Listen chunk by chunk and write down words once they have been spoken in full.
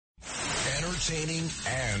entertaining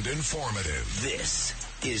and informative. This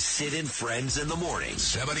is Sid and Friends in the Morning.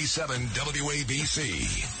 77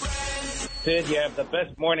 WABC. Sid, you have the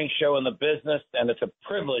best morning show in the business, and it's a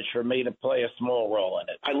privilege for me to play a small role in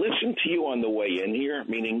it. I listened to you on the way in here,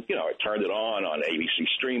 meaning, I turned it on ABC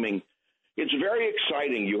streaming. It's very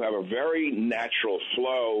exciting. You have a very natural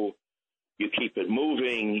flow. You keep it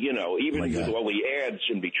moving, even with all the ads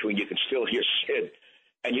in between, you can still hear Sid.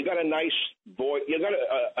 And you got a nice voice. You got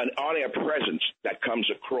an on-air presence that comes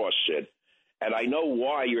across, Sid. And I know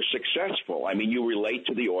why you're successful. I mean, you relate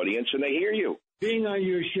to the audience, and they hear you. Being on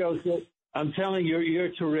your show, Sid, I'm telling you,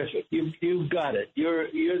 you're terrific. You've got it. You're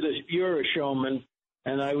a showman,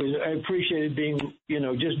 and I appreciated being with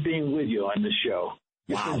you on the show.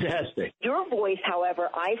 You're fantastic. Your voice,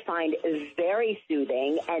 however, I find is very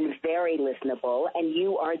soothing and very listenable, and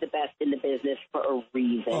you are the best in the business for a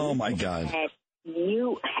reason. Oh my God!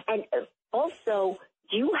 And also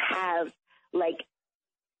you have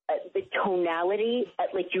the tonality,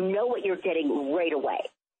 what you're getting right away.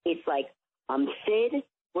 It's like, I'm Sid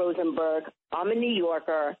Rosenberg, I'm a New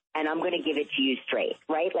Yorker, and I'm going to give it to you straight,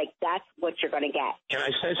 right? Like, that's what you're going to get. Can I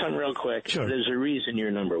say something real quick? Sure. There's a reason you're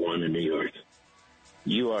number one in New York.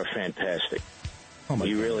 You are fantastic.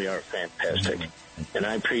 You really are fantastic. And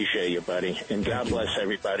I appreciate you, buddy. And God bless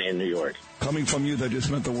everybody in New York. Coming from you, that just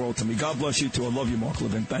meant the world to me. God bless you, too. I love you, Mark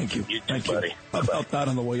Levin. Thank you. You too, Thank buddy. You. How about that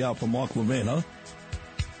on the way out for Mark Levin, huh?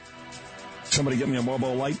 Somebody get me a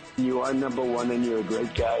Marlboro Light. You are number one, and you're a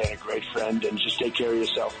great guy and a great friend, and just take care of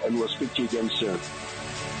yourself, and we'll speak to you again soon.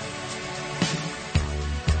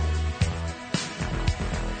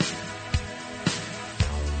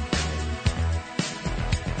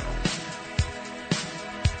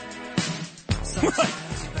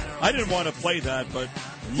 I didn't want to play that, but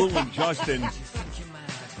Lou and Justin,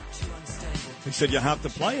 they said you have to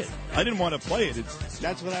play it. I didn't want to play it.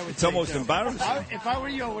 That's what I would It's say, almost too. Embarrassing. If I were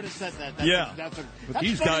you, I would have said that. But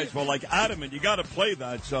these guys were adamant. You got to play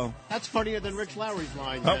that. So that's funnier than Rich Lowry's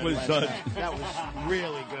line. That was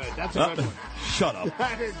really good. That's a good one. Shut up.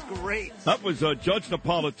 That is great. That was Judge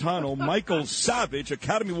Napolitano, Michael Savage,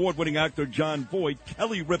 Academy Award-winning actor John Voight,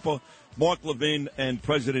 Kelly Ripa, Mark Levin, and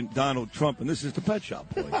President Donald Trump. And this is the Pet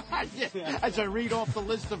Shop Boys. As I read off the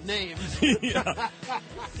list of names. Yeah.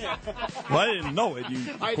 Well, I didn't know it.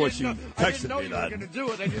 Of course, you texted me that. I didn't know you were going to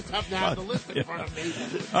do it. I just happened to have the list in front of me.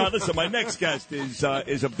 Listen, my next guest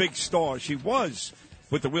is a big star. She was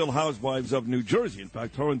with the Real Housewives of New Jersey. In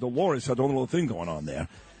fact, her and Dolores had a little thing going on there.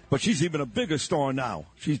 But she's even a bigger star now.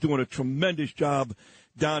 She's doing a tremendous job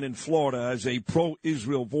down in Florida as a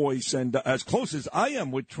pro-Israel voice. And as close as I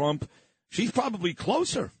am with Trump, she's probably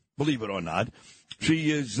closer, believe it or not.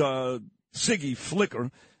 She is Siggy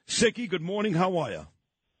Flicker. Siggy, good morning. How are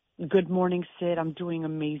you? Good morning, Sid. I'm doing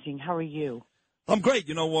amazing. How are you? I'm great.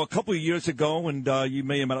 A couple of years ago, and you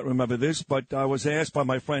may or may not remember this, but I was asked by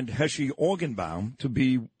my friend Heshy Organbaum to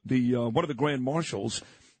be the one of the grand marshals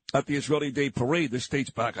at the Israeli Day Parade. This dates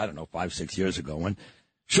back, 5-6 years ago. And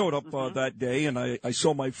showed up that day, and I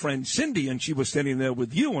saw my friend Cindy, and she was standing there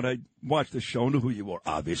with you, and I watched the show, knew who you were,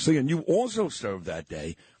 obviously, and you also served that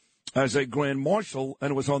day as a grand marshal,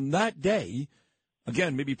 and it was on that day,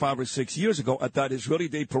 again, maybe 5 or 6 years ago, at that Israeli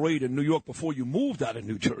Day Parade in New York before you moved out of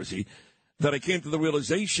New Jersey, that I came to the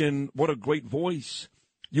realization what a great voice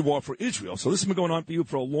you are for Israel. So this has been going on for you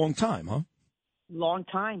for a long time, huh? Long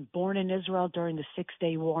time. Born in Israel during the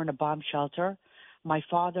Six-Day War in a bomb shelter. My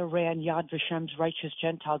father ran Yad Vashem's Righteous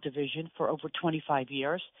Gentile Division for over 25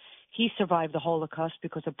 years. He survived the Holocaust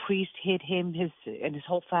because a priest hid him and his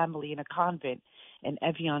whole family in a convent in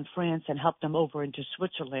Evian, France, and helped them over into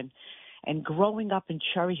Switzerland. And growing up in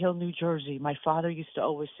Cherry Hill, New Jersey, my father used to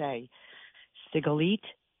always say, Sigalit,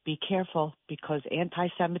 be careful, because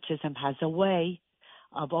anti-Semitism has a way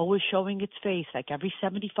of always showing its face. Like every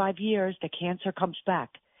 75 years, the cancer comes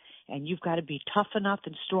back. And you've got to be tough enough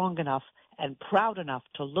and strong enough and proud enough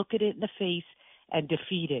to look at it in the face and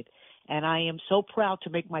defeat it. And I am so proud to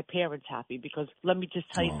make my parents happy, because let me just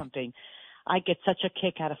tell you something. I get such a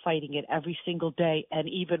kick out of fighting it every single day, and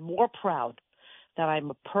even more proud that I'm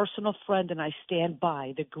a personal friend and I stand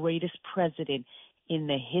by the greatest president in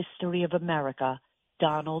the history of America,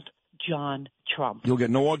 Donald John Trump. You'll get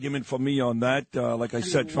no argument from me on that. Like I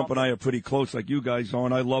said, Trump and I are pretty close, like you guys are,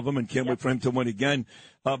 and I love him and can't wait for him to win again.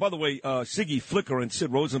 By the way, Siggy Flicker and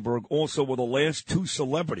Sid Rosenberg also were the last two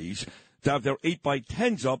celebrities to have their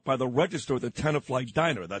 8x10s up by the register at the Tenafly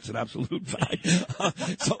Diner. That's an absolute fact.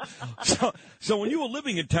 So when you were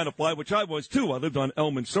living in Tenafly, which I was too, I lived on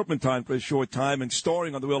Elm and Serpentine for a short time and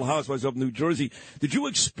starring on The Real Housewives of New Jersey. Did you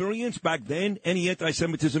experience back then any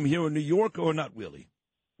anti-Semitism here in New York, or not really?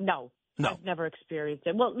 No. No. I've never experienced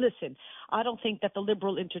it. Well, listen, I don't think that the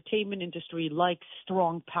liberal entertainment industry likes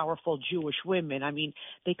strong, powerful Jewish women. I mean,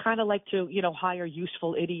 they kind of like to, hire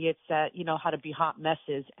useful idiots that, how to be hot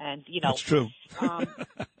messes. And, That's true.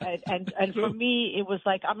 and for me, it was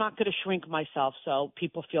like, I'm not going to shrink myself so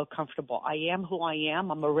people feel comfortable. I am who I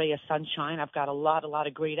am. I'm a ray of sunshine. I've got a lot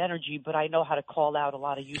of great energy, but I know how to call out a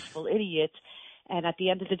lot of useful idiots. And at the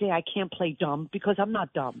end of the day, I can't play dumb because I'm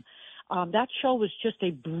not dumb. That show was just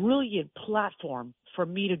a brilliant platform for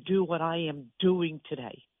me to do what I am doing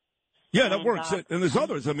today. Yeah, that works. And there's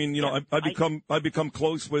others. I mean, I become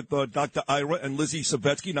close with Dr. Ira and Lizzie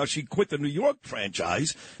Savetsky. Now, she quit the New York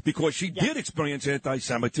franchise because she did experience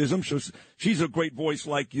anti-Semitism. She's a great voice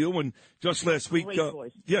like you. And just last week,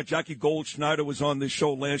 Jackie Goldschneider was on this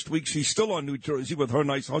show last week. She's still on New Jersey with her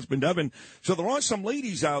nice husband, Evan. So there are some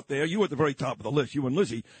ladies out there, you at the very top of the list, you and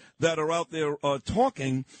Lizzie, that are out there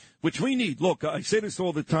talking, which we need. Look, I say this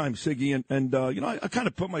all the time, Siggy, and I kind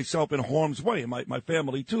of put myself in harm's way, and my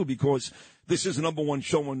family too, because this is the number one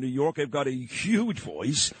show in New York. I've got a huge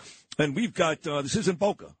voice, and we've got, this isn't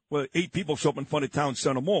Boca, where 8 people show up in front of Town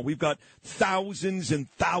Center Mall. We've got thousands and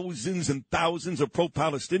thousands and thousands of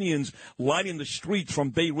pro-Palestinians lining the streets from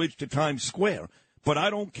Bay Ridge to Times Square. But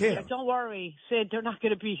I don't care. Yeah, don't worry, Sid. They're not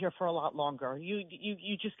going to be here for a lot longer.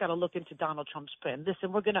 You just got to look into Donald Trump's plan.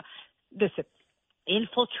 Listen,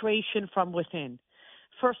 infiltration from within.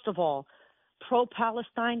 First of all,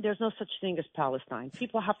 pro-Palestine, there's no such thing as Palestine.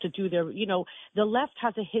 People have to do the left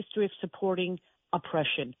has a history of supporting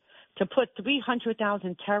oppression. To put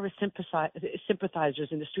 300,000 terrorist sympathizers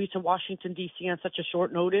in the streets of Washington, D.C. on such a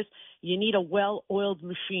short notice, you need a well-oiled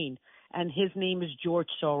machine. And his name is George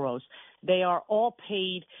Soros. They are all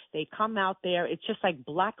paid. They come out there. It's just like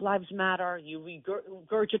Black Lives Matter. You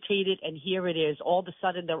regurgitate it, and here it is. All of a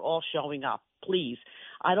sudden, they're all showing up. Please.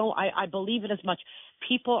 I believe it as much.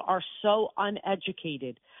 People are so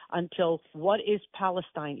uneducated until what is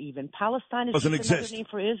Palestine even? Palestine is doesn't just exist. Another name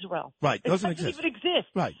for Israel. Right. It doesn't exist. even exist.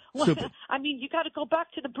 Right. Well, Simple. I mean, you got to go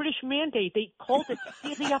back to the British Mandate. They called it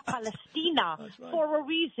Syria Palestina for a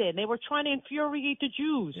reason. They were trying to infuriate the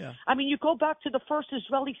Jews. Yeah. I mean, you go back to the first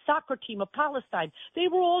Israeli soccer team of Palestine. They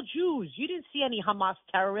were all Jews. You didn't see any Hamas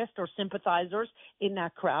terrorists or sympathizers in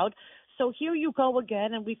that crowd. So here you go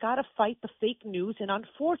again, and we got to fight the fake news. And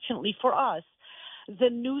unfortunately for us, the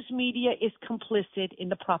news media is complicit in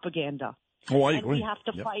the propaganda. Oh, I and agree. we have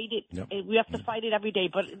to fight it. Yep. We have to fight it every day.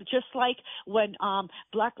 But just like when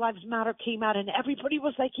Black Lives Matter came out and everybody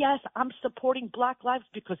was like, yes, I'm supporting Black Lives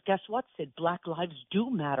because guess what, Sid? Black lives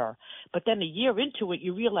do matter. But then a year into it,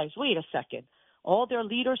 you realize, wait a second. All their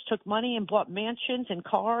leaders took money and bought mansions and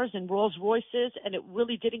cars and Rolls Royces, and it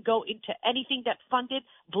really didn't go into anything that funded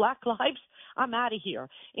Black lives. I'm out of here.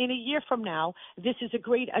 In a year from now, this is a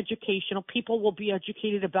great educational. People will be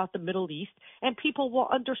educated about the Middle East, and people will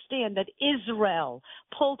understand that Israel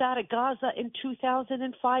pulled out of Gaza in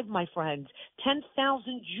 2005, my friends.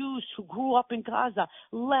 10,000 Jews who grew up in Gaza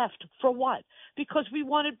left for what? Because we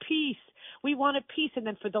wanted peace. We wanted peace, and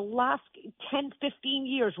then for the last 10, 15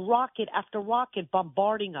 years, rocket after rocket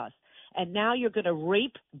bombarding us. And now you're going to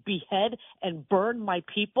rape, behead, and burn my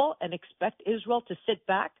people and expect Israel to sit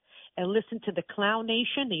back and listen to the clown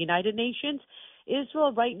nation, the United Nations?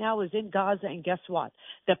 Israel right now is in Gaza, and guess what?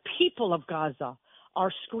 The people of Gaza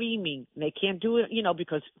are screaming. They can't do it,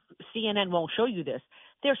 because CNN won't show you this.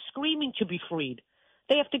 They're screaming to be freed.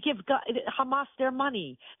 They have to give Hamas their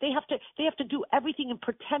money. They have to do everything and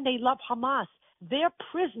pretend they love Hamas. They're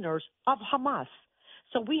prisoners of Hamas.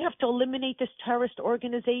 So we have to eliminate this terrorist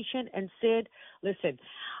organization. And Sid, listen,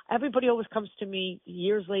 everybody always comes to me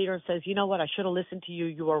years later and says, you know what, I should have listened to you.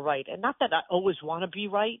 You were right. And not that I always want to be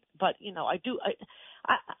right, but, I do.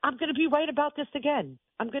 I'm going to be right about this again.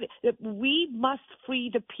 We must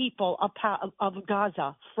free the people of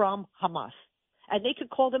Gaza from Hamas. And they could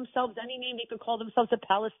call themselves any name. They could call themselves the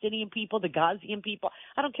Palestinian people, the Gazian people.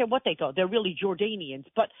 I don't care what they go. They're really Jordanians.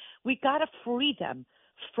 But we got to free them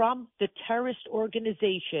from the terrorist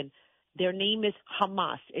organization. Their name is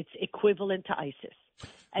Hamas. It's equivalent to ISIS.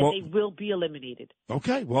 And they will be eliminated.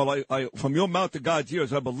 Okay. Well, I from your mouth to God's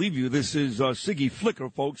ears, I believe you. This is Siggy Flicker,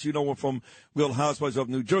 folks. You know her from Real Housewives of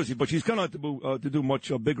New Jersey, but she's going to do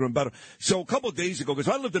much bigger and better. So a couple of days ago,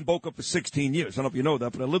 because I lived in Boca for 16 years. I don't know if you know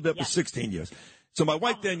that, but I lived there for 16 years. So my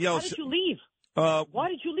wife, Danielle. How did you leave? Why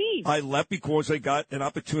did you leave? I left because I got an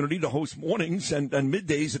opportunity to host mornings and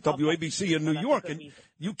middays at WABC in New York, and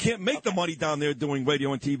you can't make the money down there doing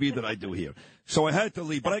radio and TV that I do here. So I had to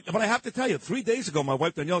leave. But I have to tell you, 3 days ago, my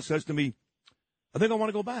wife Danielle says to me, "I think I want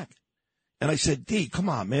to go back." And I said, D, come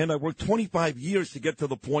on, man. I worked 25 years to get to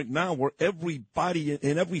the point now where everybody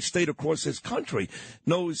in every state across this country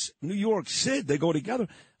knows New York, Sid. They go together.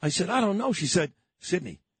 I said, I don't know. She said,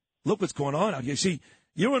 Sydney, look what's going on out here. See,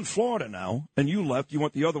 you're in Florida now, and you left. You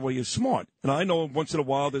went the other way. You're smart. And I know once in a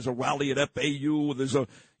while there's a rally at FAU. There's a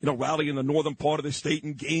rally in the northern part of the state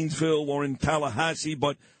in Gainesville or in Tallahassee.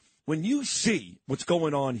 But when you see what's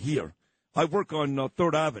going on here, I work on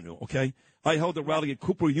 3rd Avenue, okay? I held a rally at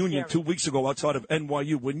Cooper Union 2 weeks ago outside of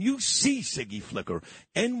NYU. When you see Siggy Flicker,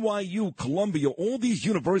 NYU, Columbia, all these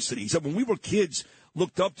universities that when we were kids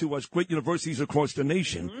looked up to as great universities across the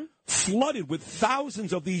nation, flooded with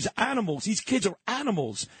thousands of these animals. These kids are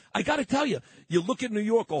animals. I got to tell you, you look at New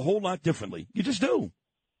York a whole lot differently. You just do.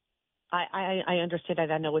 I understand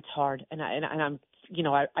that. I know it's hard, and I'm.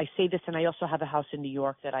 I say this, and I also have a house in New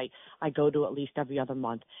York that I go to at least every other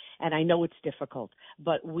month. And I know it's difficult,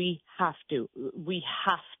 but we have to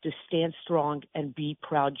stand strong and be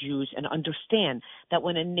proud Jews and understand that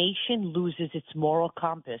when a nation loses its moral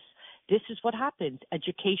compass, this is what happens.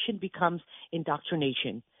 Education becomes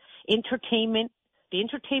indoctrination. The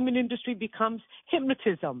entertainment industry becomes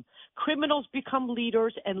hypnotism. Criminals become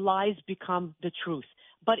leaders and lies become the truth.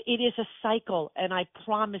 But it is a cycle, and I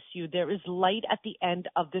promise you there is light at the end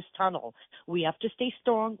of this tunnel. We have to stay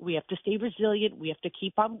strong. We have to stay resilient. We have to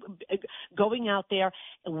keep on going out there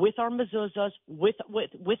with our mezuzahs, with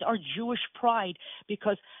our Jewish pride,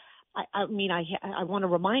 because, I want to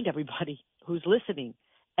remind everybody who's listening,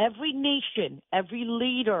 every nation, every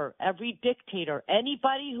leader, every dictator,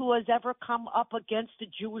 anybody who has ever come up against the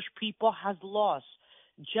Jewish people has lost.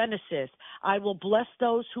 Genesis, I will bless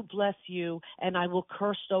those who bless you, and I will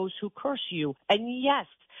curse those who curse you. And yes,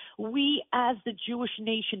 we as the Jewish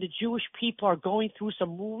nation, the Jewish people are going through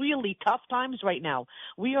some really tough times right now.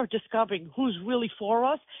 We are discovering who's really for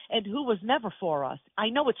us and who was never for us. I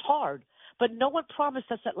know it's hard, but no one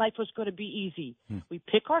promised us that life was going to be easy. We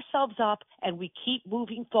pick ourselves up and we keep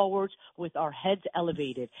moving forward with our heads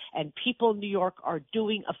elevated. And people in New York are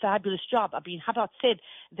doing a fabulous job. I mean, how about Sid,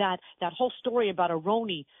 that whole story about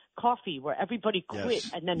Aroni coffee where everybody quit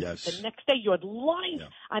and then the next day you had lines. Yeah.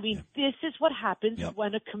 I mean, this is what happens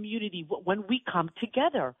when a community, when we come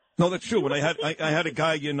together. No, that's true. And I had a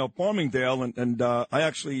guy in Farmingdale, and I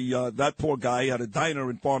actually that poor guy had a diner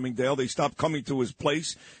in Farmingdale. They stopped coming to his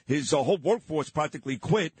place. His whole workforce practically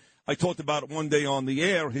quit. I talked about it one day on the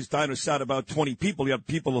air. His diner sat about 20 people. He had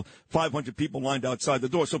 500 people lined outside the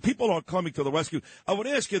door. So people are coming to the rescue. I would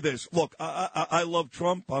ask you this. Look, I love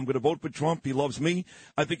Trump. I'm going to vote for Trump. He loves me.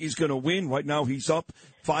 I think he's going to win. Right now he's up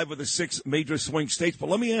 5 of the 6 major swing states. But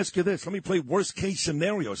let me ask you this. Let me play worst case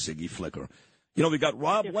scenario, Siggy Flicker. We got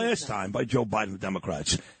robbed last time by Joe Biden, the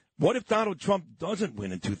Democrats. What if Donald Trump doesn't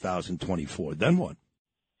win in 2024? Then what?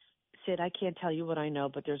 Sid, I can't tell you what I know,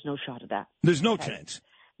 but there's no shot of that. There's no chance.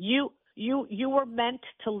 You were meant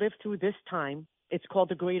to live through this time. It's called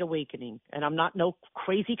the Great Awakening. And I'm not no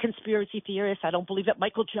crazy conspiracy theorist. I don't believe that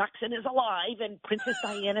Michael Jackson is alive and Princess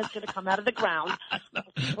Diana is going to come out of the ground.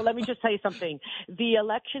 Well, let me just tell you something. The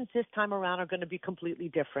elections this time around are going to be completely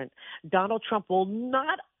different. Donald Trump will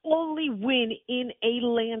not only win in a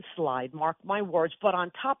landslide, mark my words, but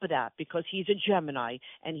on top of that, because he's a Gemini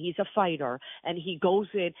and he's a fighter and he goes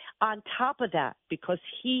in, on top of that, because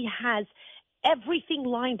he has everything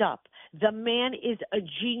lined up. The man is a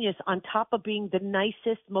genius on top of being the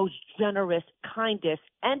nicest, most generous, kindest,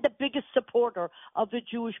 and the biggest supporter of the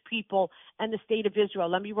Jewish people and the state of Israel.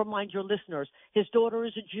 Let me remind your listeners, his daughter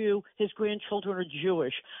is a Jew. His grandchildren are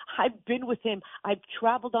Jewish. I've been with him. I've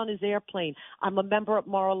traveled on his airplane. I'm a member at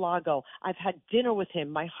Mar-a-Lago. I've had dinner with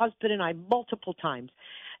him, my husband and I, multiple times.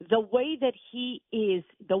 The way that he is,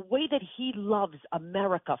 the way that he loves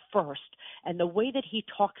America first, and the way that he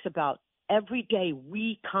talks about every day,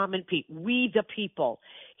 we common people, we the people.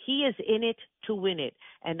 He is in it to win it.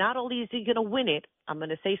 And not only is he going to win it, I'm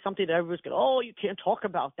going to say something that everyone's going to, oh, you can't talk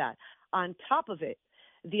about that. On top of it,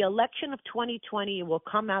 the election of 2020 will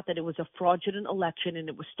come out that it was a fraudulent election and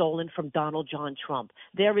it was stolen from Donald John Trump.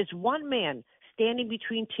 There is one man standing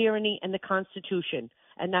between tyranny and the Constitution,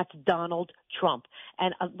 and that's Donald Trump.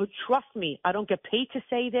 And but trust me, I don't get paid to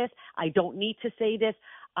say this. I don't need to say this.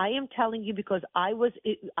 I am telling you because I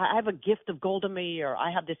have a gift of Golda Meir.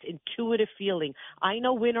 I have this intuitive feeling. I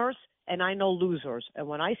know winners and I know losers. And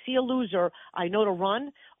when I see a loser, I know to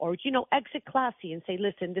run or, exit classy and say,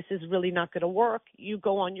 listen, this is really not going to work. You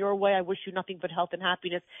go on your way. I wish you nothing but health and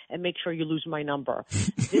happiness and make sure you lose my number.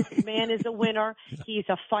 This man is a winner. He's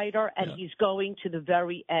a fighter and he's going to the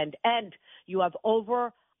very end. And you have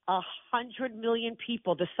over 100 million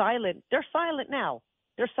people. They're silent now.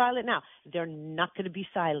 They're silent now. They're not going to be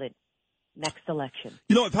silent next election.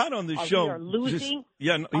 You know, I've had on this show. We are losing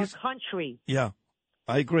our country. Yeah.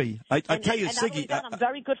 I agree. I tell you, and Siggy. not only that, I'm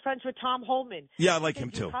very good friends with Tom Holman. Yeah, I like him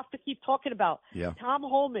too. You have to keep talking about Tom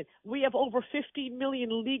Holman. We have over 50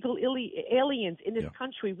 million illegal aliens in this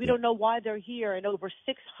country. We don't know why they're here, and over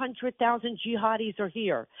 600,000 jihadis are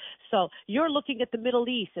here. So you're looking at the Middle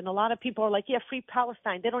East, and a lot of people are like, yeah, free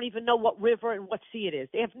Palestine. They don't even know what river and what sea it is.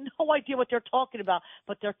 They have no idea what they're talking about,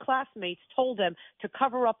 but their classmates told them to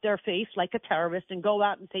cover up their face like a terrorist and go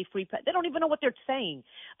out and say free Palestine. They don't even know what they're saying.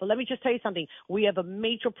 But let me just tell you something. We have a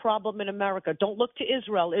major problem in America. Don't look to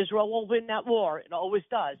Israel. Israel will win that war. It always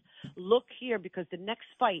does. Look here, because the next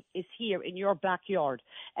fight is here in your backyard.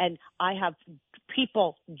 And I have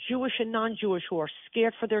people, Jewish and non-Jewish, who are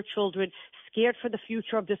scared for their children, scared for the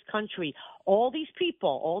future of this country. All these people,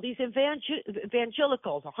 all these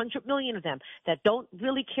evangelicals, 100 million of them, that don't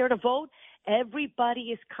really care to vote, everybody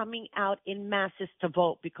is coming out in masses to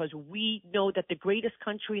vote, because we know that the greatest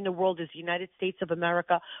country in the world is the United States of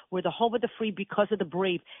America. We're the home of the free because of the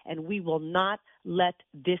brave, and we will not let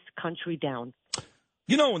this country down.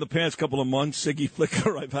 You know, in the past couple of months, Siggy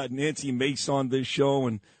Flicker, I've had Nancy Mace on this show,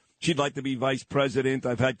 and she'd like to be vice president.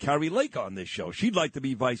 I've had Carrie Lake on this show. She'd like to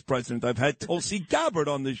be vice president. I've had Tulsi Gabbard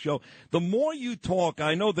on this show. The more you talk,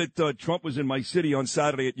 I know that Trump was in my city on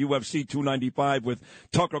Saturday at UFC 295 with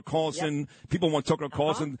Tucker Carlson. Yep. People want Tucker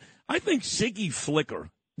Carlson. I think Siggy Flicker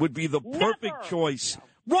would be the perfect choice.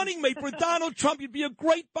 Running mate for Donald Trump. You'd be a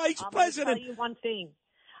great vice president. I'm going to tell you one thing.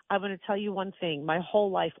 I'm going to tell you one thing. My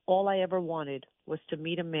whole life, all I ever wanted was to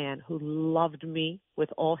meet a man who loved me with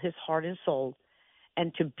all his heart and soul,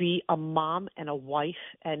 and to be a mom and a wife,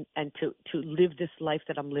 and to live this life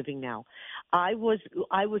that I'm living now. I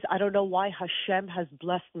don't know why Hashem has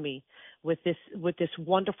blessed me with this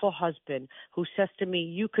wonderful husband who says to me,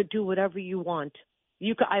 you could do whatever you want.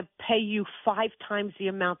 I pay you 5 times the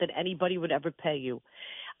amount that anybody would ever pay you.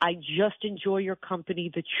 I just enjoy your company.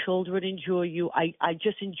 The children enjoy you. I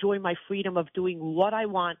just enjoy my freedom of doing what I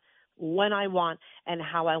want, when I want, and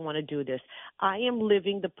how I want to do this. I am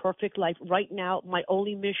living the perfect life. Right now, my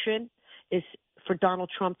only mission is for Donald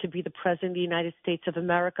Trump to be the president of the United States of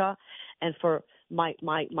America, and for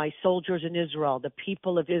my soldiers in Israel, the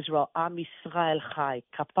people of Israel, Am Yisrael Chai,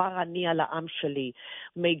 Kapar Ani ala Am Shali.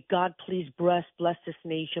 May God please bless this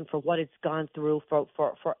nation for what it's gone through,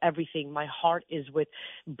 for everything. My heart is with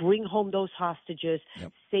bring home those hostages,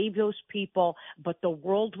 save those people, but the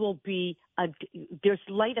world will be, there's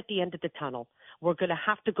light at the end of the tunnel. We're going to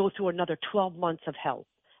have to go through another 12 months of hell.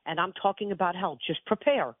 And I'm talking about hell. Just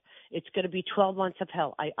prepare. It's going to be 12 months of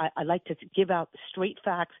hell. I like to give out straight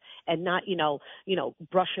facts and not,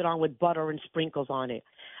 brush it on with butter and sprinkles on it.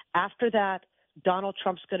 After that, Donald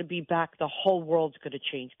Trump's going to be back. The whole world's going to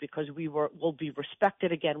change, because we'll be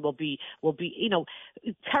respected again. We'll be,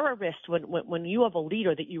 terrorists. When you have a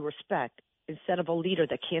leader that you respect, instead of a leader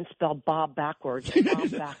that can't spell Bob backwards and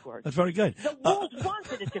Bob backwards. That's very good. The world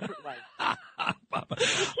wants it a different way.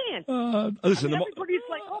 You can't. Listen, everybody's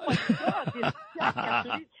like, oh my God, this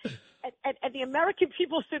jackass. And the American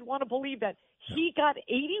people should want to believe that he got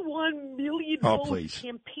 81 million votes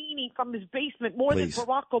campaigning from his basement, more than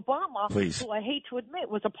Barack Obama, who I hate to admit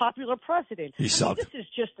was a popular president. He sucked. This is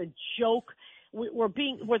just a joke. We're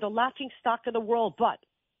the laughing stock of the world, but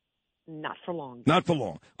not for long. Not for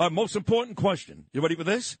long. Most important question. You ready for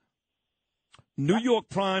this? New York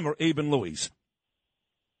Prime or Abe and Louie's?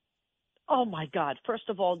 Oh, my God. First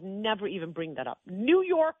of all, never even bring that up. New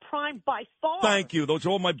York Prime by far. Thank you. Those are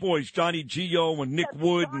all my boys, Johnny Gio and Nick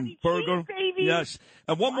Wood Johnny and Berger. G, baby. Yes.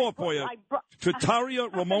 And one more for you.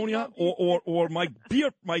 Tataria Ramonia or my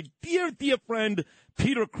dear friend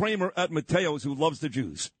Peter Kramer at Mateo's, who loves the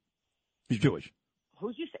Jews. He's Jewish.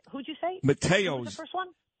 Who'd you say? Mateo's. Who was the first one?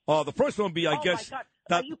 The first one would be, I guess. My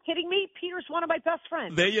God. Are you kidding me? Peter's one of my best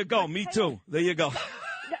friends. There you go. Me too. There you go.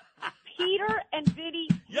 Peter and Vinny,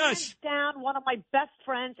 hands down, one of my best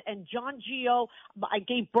friends, and John Gio. I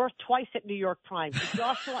gave birth twice at New York Prime,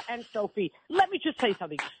 Joshua and Sophie. Let me just say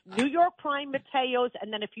something. New York Prime, Mateo's,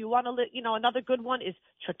 and then if you want to, another good one is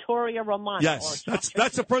Trattoria Romana. Yes,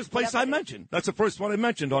 that's the first place I mentioned. That's the first one I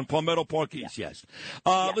mentioned on Palmetto Park East, yes.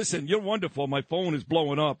 Listen, you're wonderful. My phone is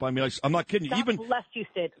blowing up. I mean, I'm not kidding you. God bless you,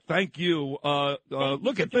 Sid. Thank you.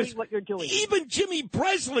 Look at this. What you're doing. Even Jimmy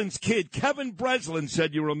Breslin's kid, Kevin Breslin,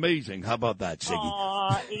 said you're amazing. How about that, Siggy?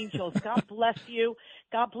 Aw, angels. God bless you.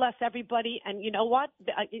 God bless everybody. And you know what?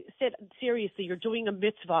 Sid, seriously, you're doing a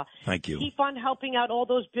mitzvah. Thank you. Keep on helping out all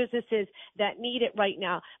those businesses that need it right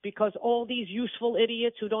now, because all these useful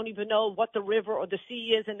idiots who don't even know what the river or the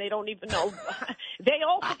sea is, and they don't even know, they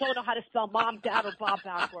also don't know how to spell mom, dad, or Bob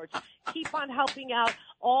backwards. Keep on helping out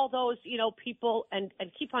all those, people and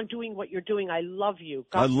keep on doing what you're doing. I love you.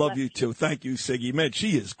 God I love bless you too. Thank you, Siggy. Man,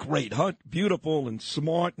 she is great, huh? Beautiful and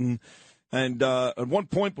smart and at one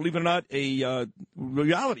point, believe it or not, a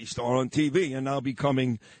reality star on TV, and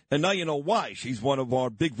and now you know why. She's one of our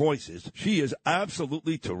big voices. She is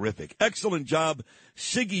absolutely terrific. Excellent job,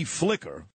 Siggy Flicker.